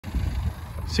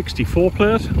64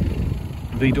 plate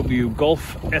VW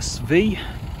Golf SV,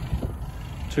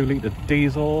 2 litre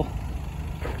diesel.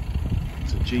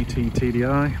 It's a GT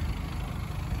TDI.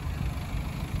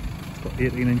 It's got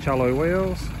 18-inch alloy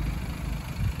wheels.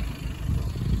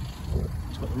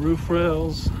 It's got the roof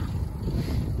rails,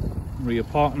 rear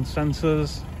parking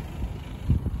sensors.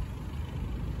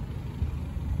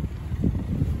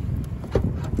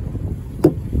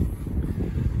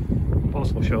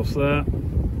 Possible shelves there.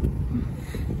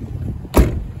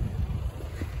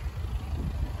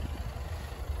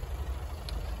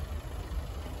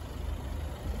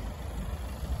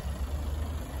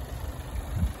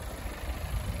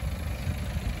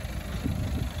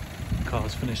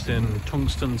 Car's finished in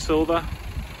tungsten silver.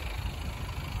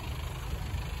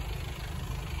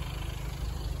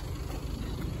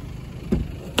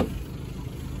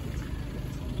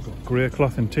 Got grey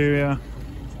cloth interior.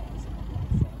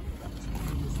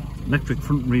 Electric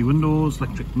front and rear windows,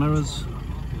 electric mirrors,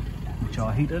 which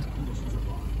are heated.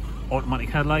 Automatic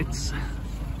headlights.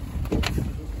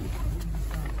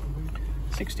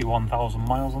 61,000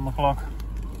 miles on the clock.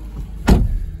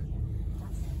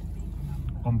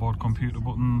 Onboard computer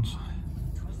buttons,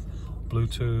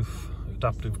 Bluetooth,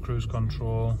 adaptive cruise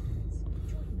control,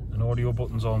 and audio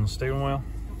buttons on the steering wheel.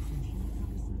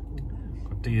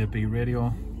 Got DAB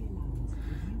radio,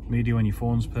 media when your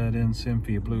phone's paired in, same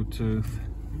for your Bluetooth.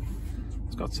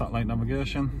 It's got satellite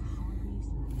navigation.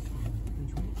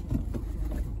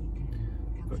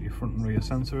 Got your front and rear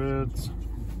sensor aids,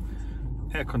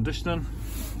 air conditioning,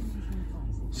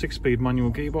 6-speed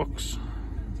manual gearbox.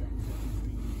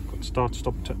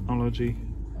 Start-stop technology,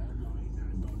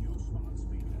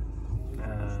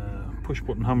 push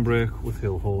button handbrake with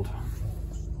hill hold.